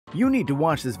You need to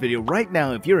watch this video right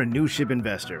now if you're a new SHIB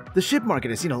investor. The SHIB market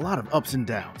has seen a lot of ups and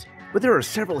downs, but there are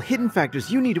several hidden factors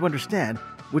you need to understand,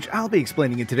 which I'll be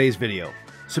explaining in today's video.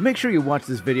 So make sure you watch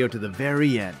this video to the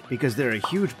very end, because there are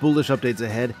huge bullish updates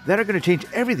ahead that are going to change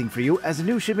everything for you as a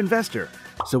new SHIB investor.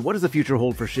 So what does the future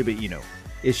hold for Shiba Inu?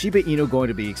 Is Shiba Inu going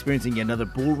to be experiencing another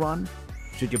bull run?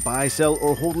 Should you buy, sell,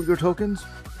 or hold your tokens?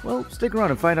 Well, stick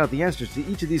around and find out the answers to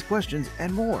each of these questions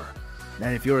and more.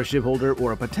 And if you're a SHIB holder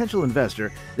or a potential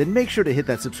investor, then make sure to hit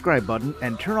that subscribe button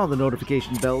and turn on the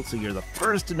notification bell so you're the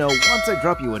first to know once I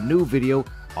drop you a new video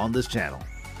on this channel.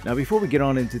 Now before we get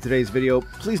on into today's video,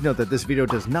 please note that this video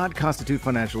does not constitute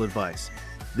financial advice.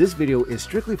 This video is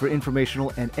strictly for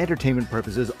informational and entertainment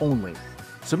purposes only.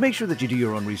 So make sure that you do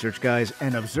your own research, guys,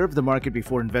 and observe the market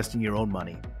before investing your own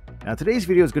money. Now today's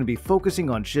video is going to be focusing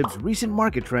on SHIB's recent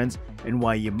market trends and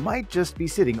why you might just be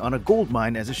sitting on a gold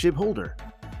mine as a SHIB holder.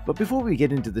 But before we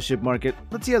get into the SHIB market,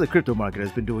 let's see how the crypto market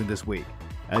has been doing this week.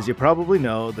 As you probably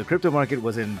know, the crypto market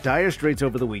was in dire straits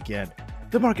over the weekend.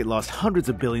 The market lost hundreds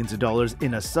of billions of dollars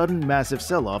in a sudden massive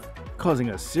sell-off, causing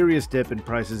a serious dip in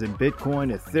prices in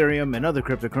Bitcoin, Ethereum, and other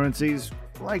cryptocurrencies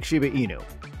like Shiba Inu.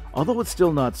 Although it's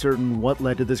still not certain what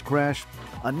led to this crash,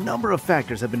 a number of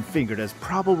factors have been fingered as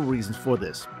probable reasons for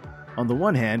this. On the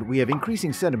one hand, we have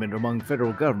increasing sentiment among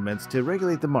federal governments to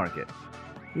regulate the market.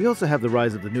 We also have the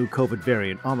rise of the new COVID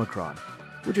variant Omicron,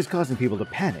 which is causing people to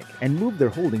panic and move their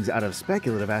holdings out of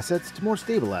speculative assets to more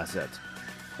stable assets.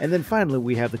 And then finally,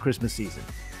 we have the Christmas season.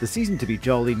 The season to be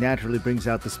jolly naturally brings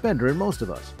out the spender in most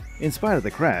of us. In spite of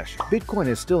the crash, Bitcoin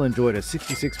has still enjoyed a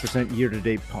 66%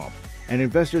 year-to-date pump, and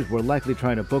investors were likely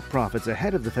trying to book profits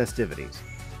ahead of the festivities.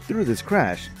 Through this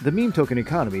crash, the meme token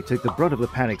economy took the brunt of the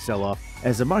panic sell-off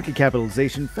as the market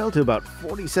capitalization fell to about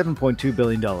 $47.2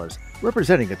 billion,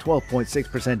 representing a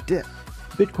 12.6% dip.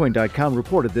 Bitcoin.com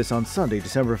reported this on Sunday,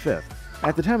 December 5th.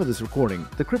 At the time of this recording,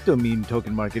 the crypto meme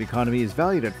token market economy is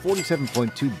valued at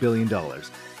 $47.2 billion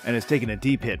and has taken a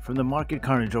deep hit from the market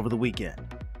carnage over the weekend.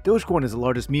 Dogecoin is the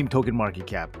largest meme token market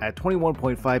cap at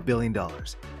 $21.5 billion,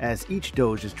 as each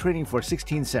Doge is trading for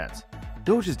 16 cents.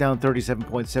 Doge is down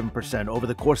 37.7% over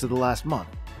the course of the last month,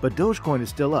 but Dogecoin is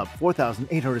still up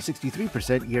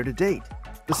 4,863% year-to-date.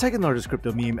 The second largest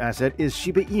crypto meme asset is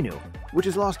Shiba Inu, which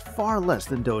has lost far less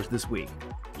than Doge this week.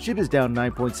 SHIB is down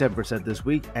 9.7% this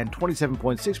week and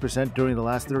 27.6% during the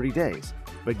last 30 days.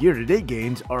 But year-to-date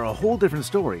gains are a whole different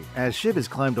story, as SHIB has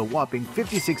climbed a whopping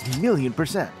 56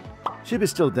 million%. SHIB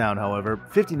is still down, however,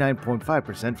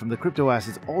 59.5% from the crypto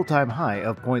asset's all-time high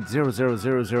of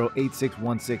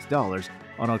 $0.00008616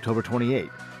 on October 28.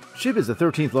 SHIB is the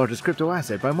 13th largest crypto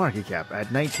asset by market cap at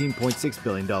 $19.6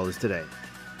 billion today.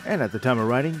 And at the time of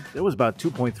writing, there was about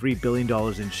 $2.3 billion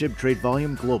in SHIB trade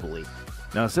volume globally.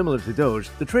 Now, similar to Doge,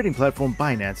 the trading platform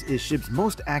Binance is SHIB's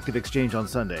most active exchange on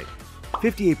Sunday.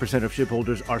 58% of SHIB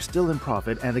holders are still in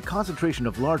profit, and the concentration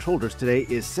of large holders today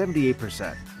is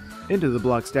 78%. Into the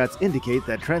block stats indicate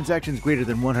that transactions greater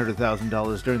than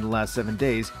 $100,000 during the last 7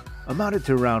 days amounted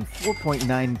to around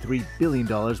 $4.93 billion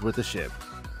worth of SHIB.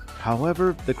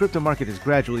 However, the crypto market has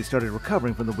gradually started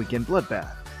recovering from the weekend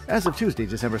bloodbath. As of Tuesday,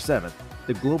 December 7th,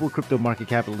 the global crypto market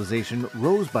capitalization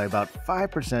rose by about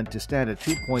 5% to stand at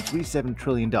 $2.37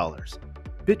 trillion.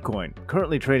 Bitcoin,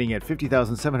 currently trading at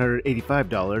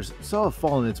 $50,785, saw a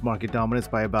fall in its market dominance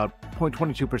by about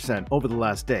 0.22% over the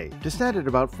last day to stand at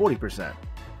about 40%.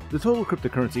 The total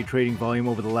cryptocurrency trading volume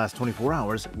over the last 24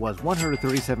 hours was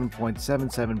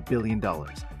 $137.77 billion,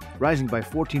 rising by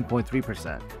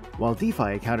 14.3%. While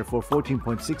DeFi accounted for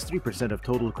 14.63% of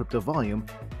total crypto volume,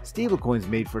 stablecoins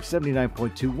made for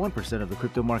 79.21% of the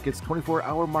crypto market's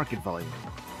 24-hour market volume.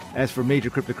 As for major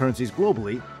cryptocurrencies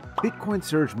globally, Bitcoin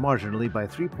surged marginally by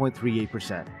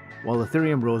 3.38%, while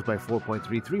Ethereum rose by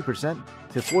 4.33%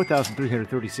 to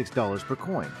 $4,336 per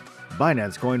coin.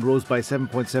 Binance Coin rose by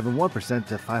 7.71%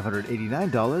 to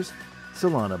 $589,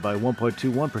 Solana by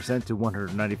 1.21% to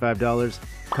 $195,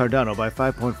 Cardano by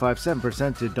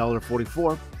 5.57% to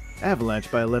 $1.44, Avalanche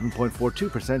by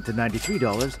 11.42% to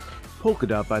 $93,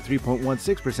 Polkadot by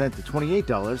 3.16% to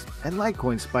 $28, and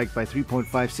Litecoin spiked by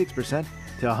 3.56%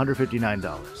 to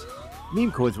 $159.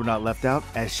 Meme coins were not left out,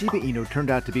 as Shiba Inu turned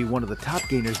out to be one of the top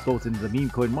gainers both in the meme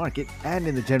coin market and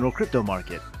in the general crypto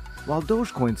market. While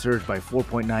Dogecoin surged by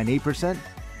 4.98%,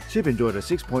 SHIB enjoyed a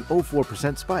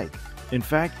 6.04% spike. In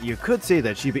fact, you could say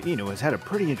that Shiba Inu has had a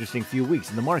pretty interesting few weeks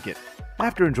in the market.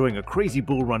 After enjoying a crazy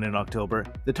bull run in October,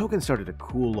 the token started to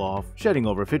cool off, shedding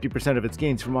over 50% of its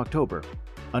gains from October.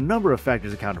 A number of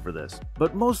factors accounted for this,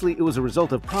 but mostly it was a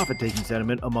result of profit-taking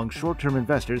sentiment among short-term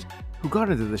investors who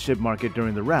got into the SHIB market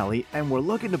during the rally and were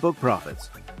looking to book profits.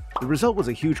 The result was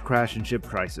a huge crash in SHIB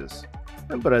prices.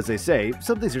 But as they say,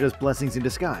 some things are just blessings in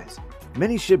disguise.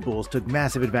 Many SHIB bulls took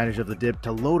massive advantage of the dip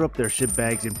to load up their SHIB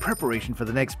bags in preparation for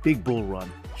the next big bull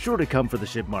run, sure to come for the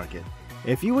SHIB market.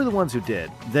 If you were the ones who did,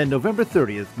 then November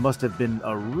 30th must have been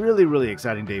a really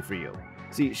exciting day for you.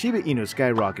 See, Shiba Inu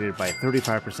skyrocketed by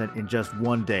 35% in just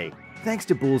one day, thanks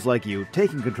to bulls like you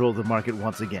taking control of the market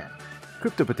once again.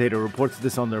 Crypto Potato reports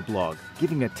this on their blog,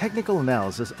 giving a technical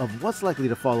analysis of what's likely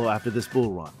to follow after this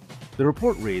bull run. The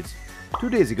report reads, 2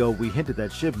 days ago we hinted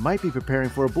that SHIB might be preparing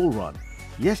for a bull run.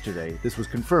 Yesterday, this was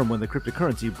confirmed when the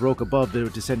cryptocurrency broke above the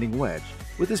descending wedge.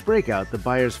 With this breakout, the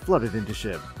buyers flooded into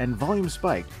SHIB, and volume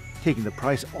spiked, taking the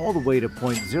price all the way to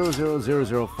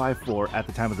 $0.000054 at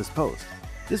the time of this post.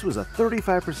 This was a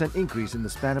 35% increase in the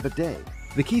span of a day.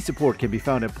 The key support can be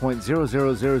found at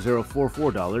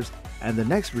 $0.000044, and the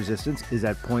next resistance is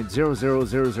at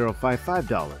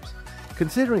 $0.000055.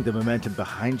 Considering the momentum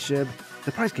behind SHIB,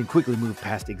 the price can quickly move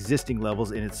past existing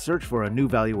levels in its search for a new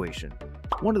valuation.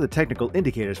 One of the technical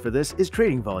indicators for this is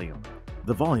trading volume.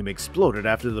 The volume exploded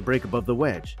after the break above the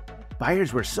wedge.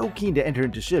 Buyers were so keen to enter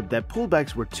into SHIB that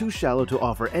pullbacks were too shallow to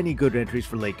offer any good entries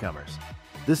for latecomers.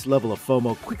 This level of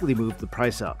FOMO quickly moved the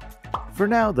price up. For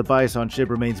now, the bias on SHIB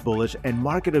remains bullish, and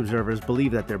market observers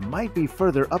believe that there might be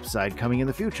further upside coming in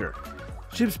the future.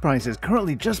 SHIB's price is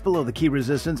currently just below the key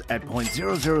resistance at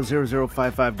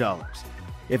 $0.000055.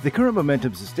 If the current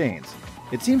momentum sustains,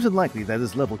 it seems unlikely that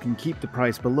this level can keep the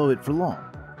price below it for long,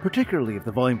 particularly if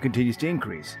the volume continues to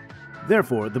increase.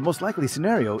 Therefore, the most likely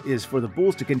scenario is for the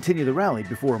bulls to continue the rally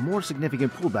before a more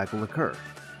significant pullback will occur.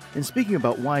 In speaking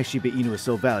about why Shiba Inu is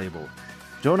so valuable,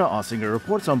 Jonah Ossinger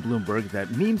reports on Bloomberg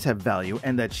that memes have value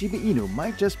and that Shiba Inu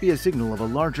might just be a signal of a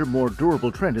larger, more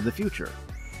durable trend in the future.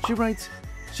 She writes,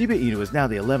 Shiba Inu is now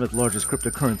the 11th largest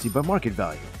cryptocurrency by market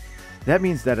value. That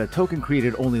means that a token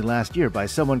created only last year by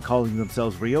someone calling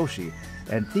themselves Ryoshi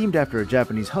and themed after a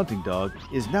Japanese hunting dog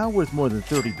is now worth more than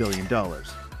 $30 billion.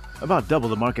 About double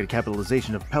the market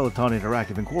capitalization of Peloton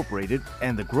Interactive Incorporated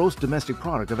and the gross domestic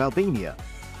product of Albania.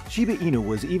 Shiba Inu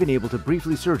was even able to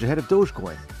briefly surge ahead of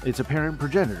Dogecoin, its apparent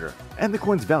progenitor, and the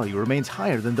coin's value remains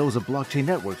higher than those of blockchain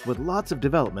networks with lots of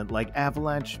development like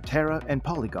Avalanche, Terra, and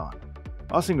Polygon.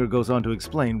 Ossinger goes on to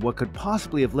explain what could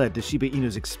possibly have led to Shiba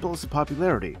Inu's explosive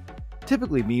popularity.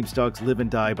 Typically, meme stocks live and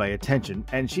die by attention,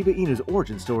 and Shiba Inu's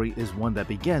origin story is one that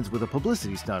begins with a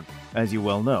publicity stunt, as you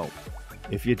well know.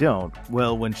 If you don't,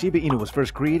 well, when Shiba Inu was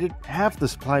first created, half the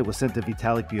supply was sent to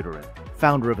Vitalik Buterin,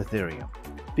 founder of Ethereum.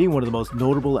 Being one of the most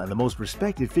notable and the most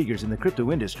respected figures in the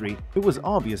crypto industry, it was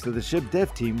obvious that the SHIB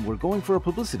dev team were going for a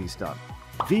publicity stunt.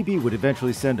 VB would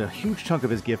eventually send a huge chunk of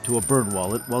his gift to a burn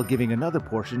wallet while giving another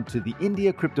portion to the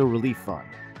India Crypto Relief Fund.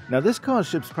 Now this caused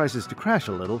SHIB's prices to crash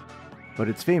a little, but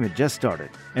its fame had just started,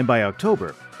 and by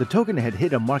October, the token had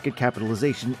hit a market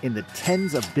capitalization in the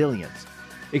tens of billions.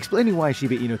 Explaining why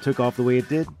Shiba Inu took off the way it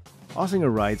did,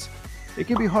 Ossinger writes, it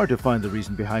can be hard to find the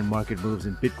reason behind market moves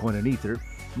in Bitcoin and Ether,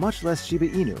 much less Shiba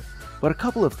Inu, but a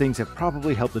couple of things have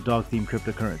probably helped the dog-themed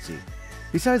cryptocurrency.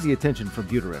 Besides the attention from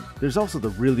Buterin, there's also the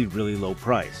really low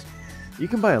price. You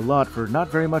can buy a lot for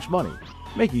not very much money,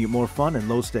 making it more fun and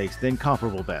low stakes than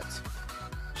comparable bets.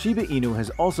 Shiba Inu has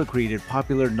also created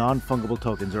popular non-fungible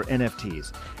tokens or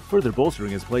NFTs, further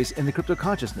bolstering its place in the crypto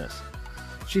consciousness.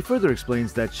 She further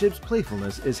explains that SHIB's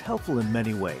playfulness is helpful in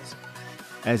many ways.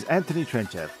 As Anthony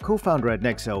Trenchev, co-founder at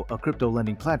Nexo, a crypto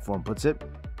lending platform, puts it,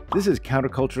 this is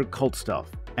counterculture cult stuff,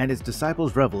 and its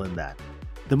disciples revel in that.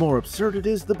 The more absurd it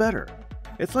is, the better.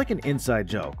 It's like an inside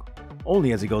joke.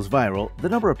 Only as it goes viral, the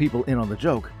number of people in on the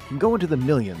joke can go into the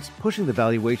millions, pushing the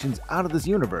valuations out of this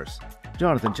universe.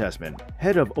 Jonathan Chessman,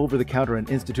 head of over-the-counter and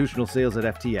institutional sales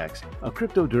at FTX, a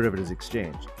crypto derivatives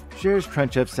exchange, shares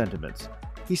Trenchev's sentiments.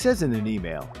 He says in an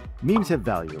email, memes have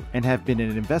value and have been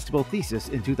an investable thesis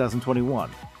in 2021.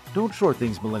 Don't short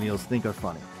things millennials think are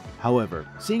funny. However,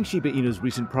 seeing Shiba Inu's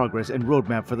recent progress and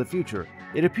roadmap for the future,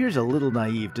 it appears a little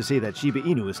naive to say that Shiba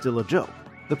Inu is still a joke.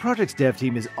 The project's dev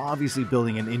team is obviously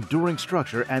building an enduring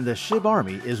structure, and the SHIB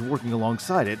army is working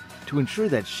alongside it to ensure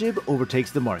that SHIB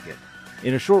overtakes the market.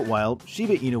 In a short while,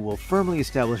 Shiba Inu will firmly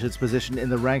establish its position in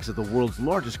the ranks of the world's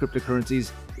largest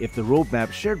cryptocurrencies if the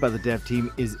roadmap shared by the dev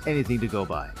team is anything to go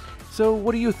by. So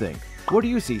what do you think? Where do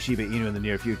you see Shiba Inu in the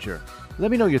near future? Let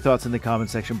me know your thoughts in the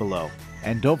comment section below.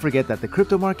 And don't forget that the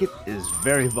crypto market is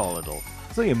very volatile,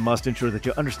 so you must ensure that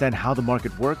you understand how the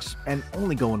market works and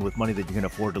only go in with money that you can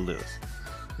afford to lose.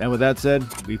 And with that said,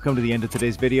 we've come to the end of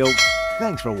today's video.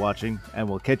 Thanks for watching, and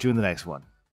we'll catch you in the next one.